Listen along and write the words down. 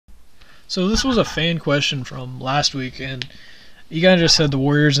So this was a fan question from last week, and you guys just said the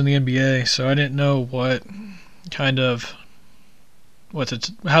Warriors in the NBA, so I didn't know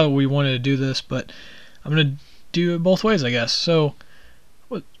how we wanted to do this, but I'm gonna do it both ways, I guess. So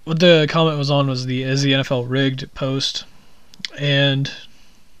what the comment was on was is the NFL rigged post, and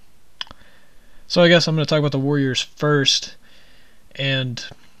so I guess I'm gonna talk about the Warriors first, and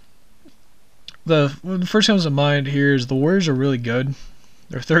the first comes to mind here is the Warriors are really good.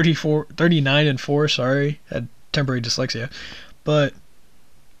 They're 39-4. Sorry, had temporary dyslexia, but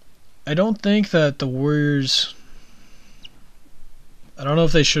I don't think that the Warriors. I don't know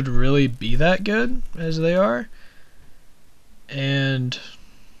if they should really be that good as they are. And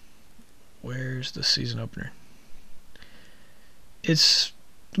where's the season opener? The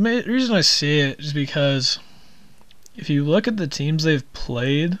reason I say it is because if you look at the teams they've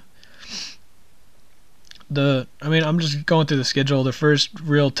played. I'm just going through the schedule. The first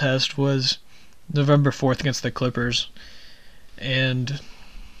real test was November 4th against the Clippers. And,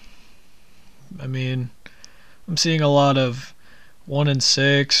 I'm seeing a lot of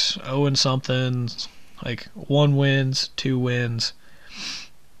 1-6, 0-something, like 1 wins, 2 wins.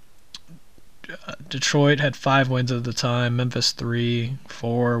 Detroit had 5 wins at the time. Memphis 3,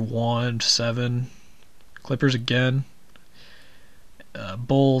 4, 1, 7. Clippers again.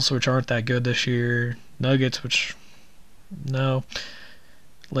 Bulls, which aren't that good this year. Nuggets, which no.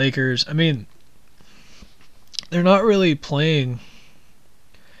 Lakers. They're not really playing.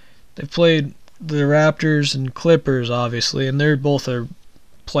 They've played the Raptors and Clippers, obviously, and they're both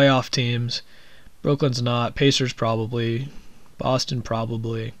playoff teams. Brooklyn's not. Pacers probably. Boston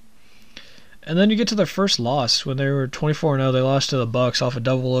probably. And then you get to their first loss when they were 24-0. They lost to the Bucks off a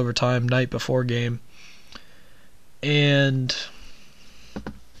double overtime night before game. And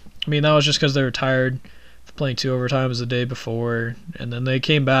that was just because they were tired of playing 2 overtimes the day before, and then they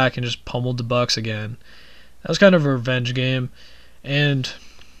came back and just pummeled the Bucks again. That was kind of a revenge game, and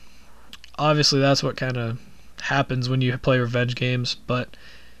obviously that's what kind of happens when you play revenge games. But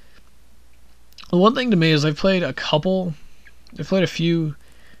the one thing to me is they've played a few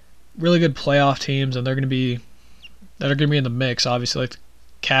really good playoff teams, and that are going to be in the mix. Obviously, like the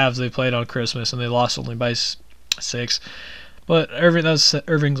Cavs, they played on Christmas and they lost only by 6. But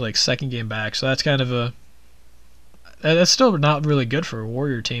Irving's like second game back, so that's that's still not really good for a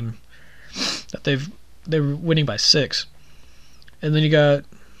Warrior team. That they were winning by 6, and then you got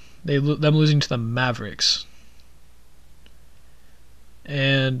them losing to the Mavericks,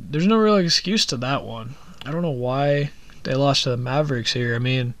 and there's no real excuse to that one. I don't know why they lost to the Mavericks here.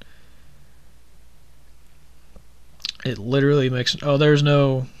 It literally makes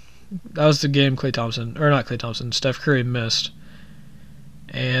that was the game Steph Curry missed.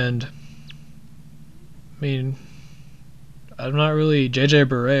 And, I'm not really... J.J.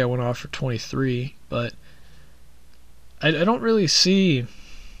 Barea went off for 23, but I don't really see...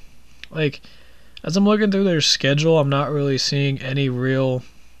 as I'm looking through their schedule, I'm not really seeing any real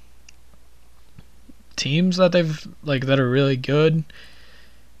teams that that are really good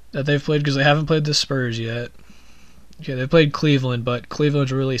that they've played, because they haven't played the Spurs yet. Okay, they played Cleveland, but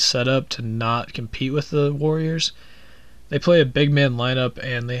Cleveland's really set up to not compete with the Warriors. They play a big man lineup,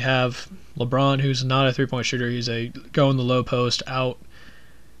 and they have LeBron, who's not a three-point shooter. He's a go in the low post, out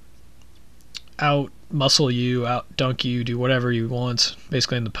muscle you, out dunk you, do whatever he wants,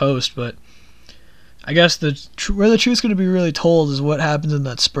 basically in the post. But I guess where the truth's going to be really told is what happens in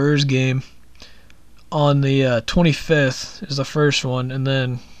that Spurs game. On the 25th is the first one, and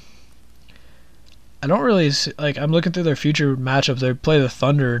then I don't really see, I'm looking through their future matchups. They play the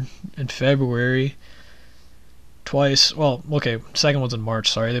Thunder in February. Twice. Well, okay, second one's in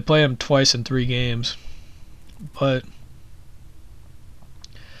March, sorry. They play them twice in 3 games. But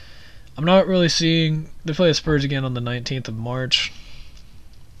I'm not really seeing... They play the Spurs again on the 19th of March.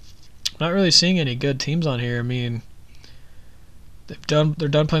 I'm not really seeing any good teams on here. They're done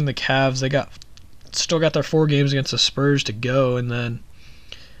playing the Cavs. They still got their 4 games against the Spurs to go, and then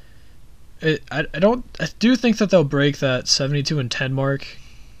I do think that they'll break that 72-10 mark,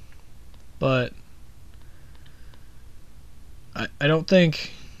 but I don't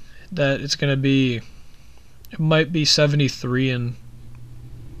think that it's going to be... It might be 73-9.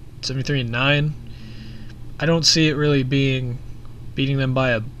 I don't see it really beating them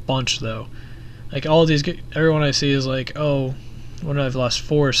by a bunch, though. Everyone I see is when I've lost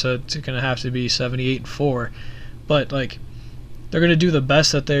 4, so it's going to have to be 78-4. But they're going to do the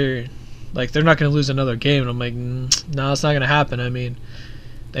best that they're not going to lose another game. And I'm like, no, it's not going to happen.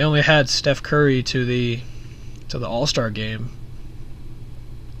 They only had Steph Curry to the All-Star game.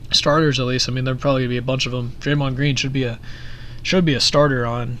 Starters, at least. There'd probably be a bunch of them. Draymond Green should be a starter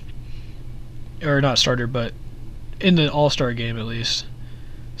on or not starter, but in the All-Star game at least.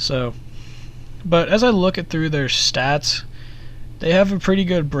 So, but as I look at through their stats, they have a pretty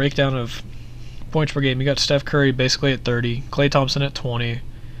good breakdown of points per game. You got Steph Curry basically at 30, Klay Thompson at 20,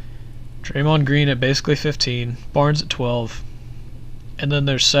 Draymond Green at basically 15, Barnes at 12, and then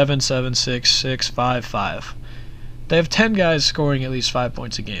there's 7, 7, 6, 6, 5, 5. They have 10 guys scoring at least 5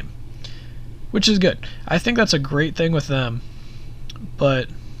 points a game, which is good. I think that's a great thing with them. But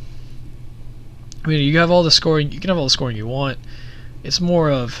I mean, you have all the scoring. You can have all the scoring you want. It's more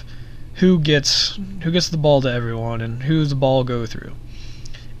of who gets the ball to everyone and who the ball go through.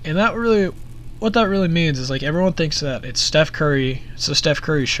 And what that really means is, like, everyone thinks that it's Steph Curry. It's a Steph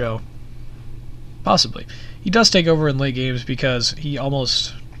Curry show. Possibly, he does take over in late games because he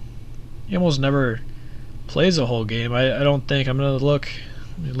almost never plays a whole game. I don't think. I'm gonna look.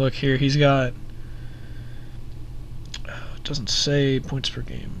 Let me look here. He's got. It doesn't say points per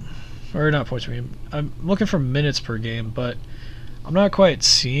game, or not points per game. I'm looking for minutes per game, but I'm not quite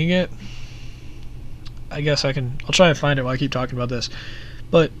seeing it. I guess I'll try and find it while I keep talking about this.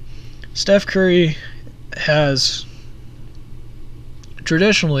 But Steph Curry has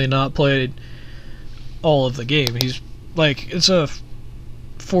traditionally not played all of the game. He's like, it's a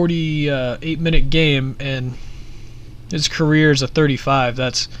 48-minute game, and his career is a 35.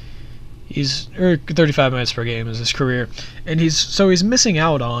 He's 35 minutes per game is his career, and he's missing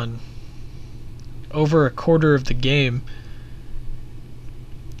out on over a quarter of the game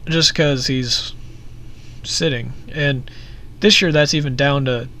just because he's sitting. And this year that's even down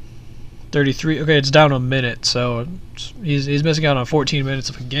to 33. Okay, it's down a minute, so he's missing out on 14 minutes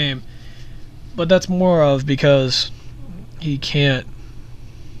of a game. But that's more of because he can't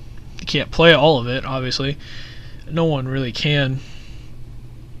play all of it, obviously. No one really can.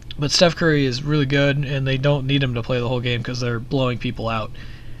 But Steph Curry is really good, and they don't need him to play the whole game because they're blowing people out.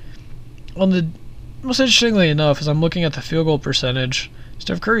 Most interestingly enough, as I'm looking at the field goal percentage,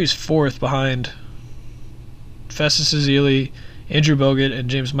 Steph Curry's fourth behind Festus Ezeli, Andrew Bogut, and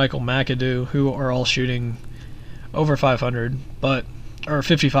James Michael McAdoo, who are all shooting over 500, or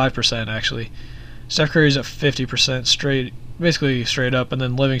 55% actually. Steph Curry's at 50% basically straight up, and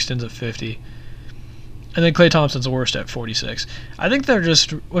then Livingston's at 50. And then Klay Thompson's the worst at 46. I think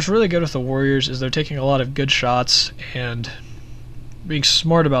what's really good with the Warriors is they're taking a lot of good shots and being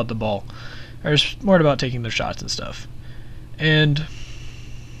smart about the ball. Or smart about taking their shots and stuff. And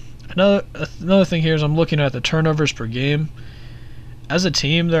another thing here is I'm looking at the turnovers per game. As a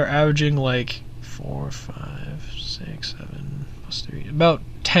team, they're averaging like 4, 5, 6, 7 plus 3, about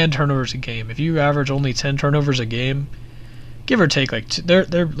 10 turnovers a game. If you average only 10 turnovers a game, give or take, like they're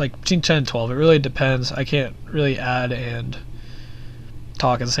like between 10 and 12. It really depends. I can't really add and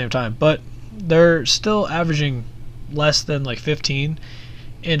talk at the same time, but they're still averaging less than like 15,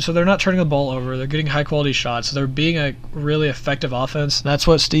 and so they're not turning the ball over. They're getting high quality shots. They're being a really effective offense. That's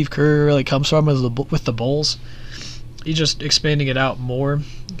what Steve Kerr really comes from with the Bulls. He's just expanding it out more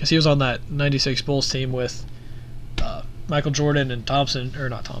because he was on that '96 Bulls team with Michael Jordan and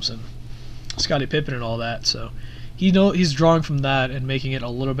Scottie Pippen and all that. So he's drawing from that and making it a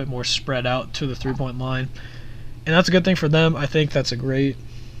little bit more spread out to the 3-point line, and that's a good thing for them. I think that's a great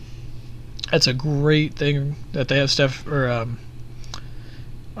thing that they have Steph, or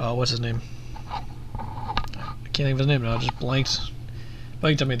what's his name? I can't think of his name now. I just blanked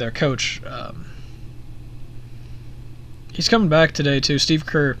on me. Their coach. He's coming back today too, Steve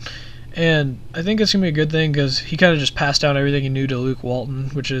Kerr, and I think it's gonna be a good thing because he kind of just passed down everything he knew to Luke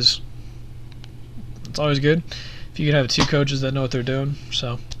Walton, it's always good if you can have two coaches that know what they're doing.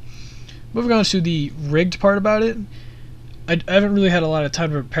 So, moving on to the rigged part about it, I haven't really had a lot of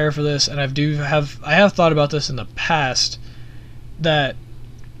time to prepare for this, and I have thought about this in the past. That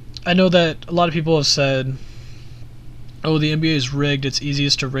I know that a lot of people have said, "Oh, the NBA is rigged. It's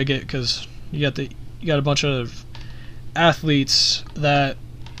easiest to rig it because you got a bunch of athletes that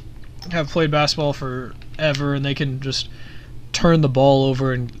have played basketball forever, and they can just turn the ball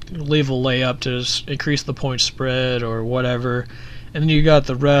over and leave a layup to just increase the point spread or whatever." And then you got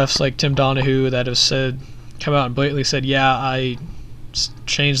the refs like Tim Donahue that have come out and blatantly said, "Yeah, I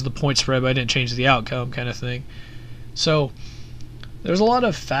changed the point spread, but I didn't change the outcome," kind of thing. So there's a lot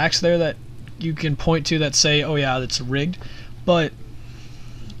of facts there that you can point to that say, "Oh yeah, that's rigged." But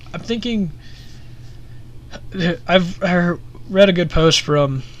I'm thinking, I've read a good post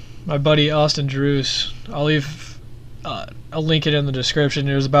from my buddy Austin Drews. I'll link it in the description.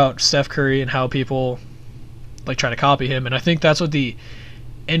 It was about Steph Curry and how people like try to copy him, and I think that's what the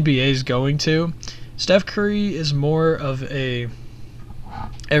NBA is going to. Steph Curry is more of a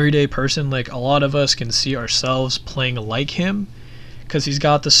everyday person. Like, a lot of us can see ourselves playing like him because he's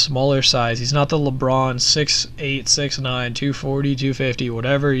got the smaller size. He's not the LeBron 6'8", 6'9", 240, 250,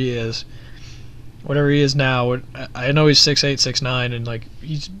 whatever he is. Whatever he is now. I know he's 6'8", 6'9", and like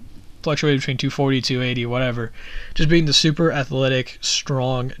he's fluctuated between 240, 280, whatever. Just being the super athletic,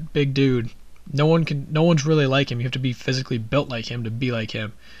 strong, big dude. No one's really like him. You have to be physically built like him to be like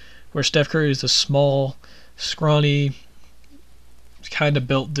him. Where Steph Curry is the small, scrawny, kind of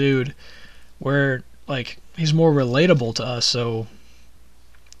built dude, where like he's more relatable to us. So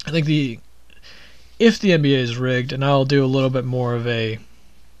I think if the NBA is rigged, and I'll do a little bit more of a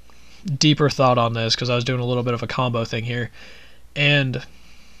deeper thought on this because I was doing a little bit of a combo thing here, and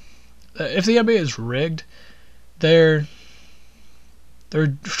if the NBA is rigged, they're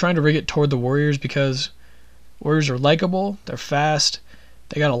trying to rig it toward the Warriors because Warriors are likable, they're fast,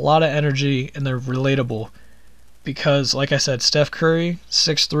 they got a lot of energy, and they're relatable. Because, like I said, Steph Curry,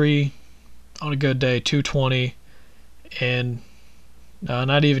 6'3", on a good day, 220, and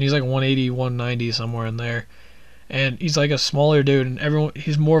not even, he's like 180, 190, somewhere in there. And he's like a smaller dude, and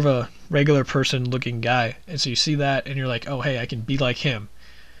he's more of a regular person looking guy. And so you see that, and you're like, oh, hey, I can be like him.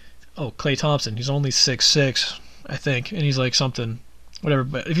 Oh, Klay Thompson, he's only 6'6", I think, and he's like something, whatever.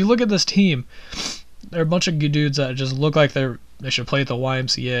 But if you look at this team, they're a bunch of good dudes that just look like they should play at the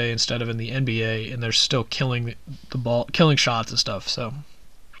YMCA instead of in the NBA, and they're still killing the ball, killing shots and stuff. So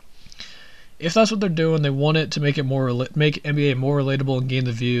if that's what they're doing, they want it to make NBA more relatable and gain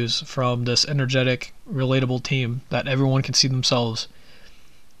the views from this energetic, relatable team that everyone can see themselves,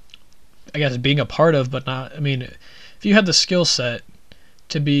 I guess, being a part of, but not. I mean, if you had the skill set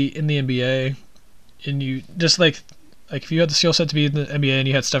to be in the NBA, and you just like if you had the skill set to be in the NBA and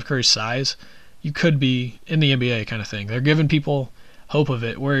you had Steph Curry's size, you could be in the NBA kind of thing. They're giving people hope of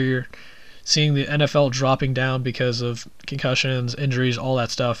it, where you're seeing the NFL dropping down because of concussions, injuries, all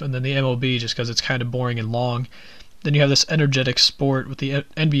that stuff, and then the MLB just because it's kind of boring and long. Then you have this energetic sport with the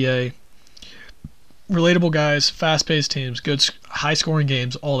NBA, relatable guys, fast-paced teams, good high-scoring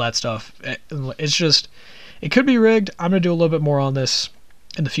games, all that stuff. It's just, it could be rigged. I'm going to do a little bit more on this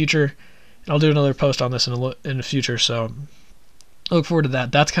in the future, and I'll do another post on this in the future, so I look forward to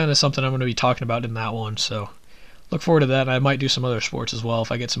that. That's kind of something I'm going to be talking about in that one, so look forward to that, and I might do some other sports as well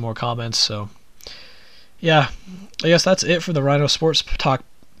if I get some more comments. So yeah, I guess that's it for the Ryno Sports Talk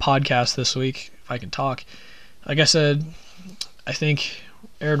Podcast this week, if I can talk. Like I said, I think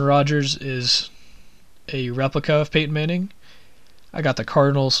Aaron Rodgers is a replica of Peyton Manning. I got the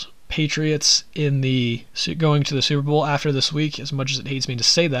Cardinals Patriots going to the Super Bowl after this week, as much as it hates me to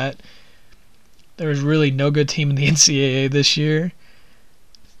say that. There's really no good team in the NCAA this year.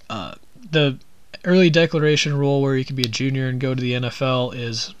 The early declaration rule where you can be a junior and go to the NFL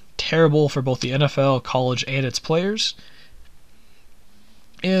is terrible for both the NFL, college, and its players.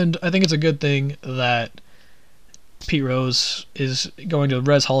 And I think it's a good thing that Pete Rose is going to the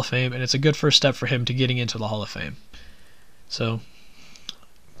Reds Hall of Fame, and it's a good first step for him to getting into the Hall of Fame. So,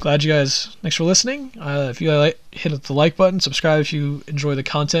 glad you guys, thanks for listening. If you hit the like button, subscribe if you enjoy the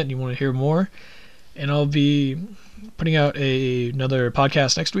content and you want to hear more. And I'll be putting out another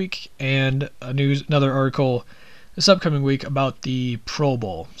podcast next week and another article this upcoming week about the Pro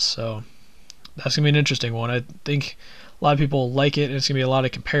Bowl. So that's going to be an interesting one. I think a lot of people like it, and it's going to be a lot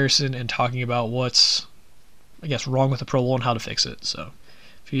of comparison and talking about what's, I guess, wrong with the Pro Bowl and how to fix it. So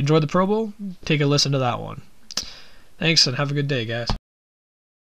if you enjoyed the Pro Bowl, take a listen to that one. Thanks, and have a good day, guys.